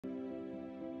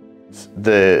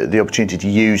the opportunity to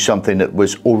use something that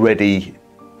was already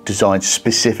designed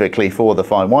specifically for the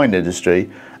fine wine industry,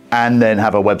 and then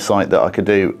have a website that I could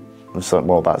do. So,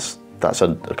 well,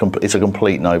 it's a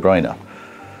complete no-brainer.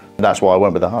 That's why I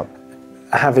went with the hub.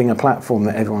 Having a platform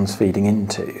that everyone's feeding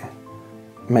into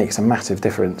makes a massive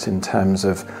difference in terms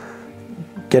of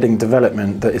getting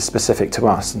development that is specific to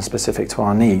us and specific to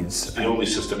our needs. It's the only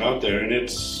system out there, and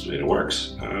it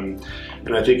works. And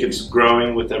I think it's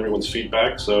growing with everyone's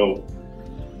feedback, so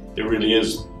it really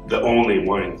is the only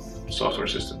wine software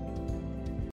system.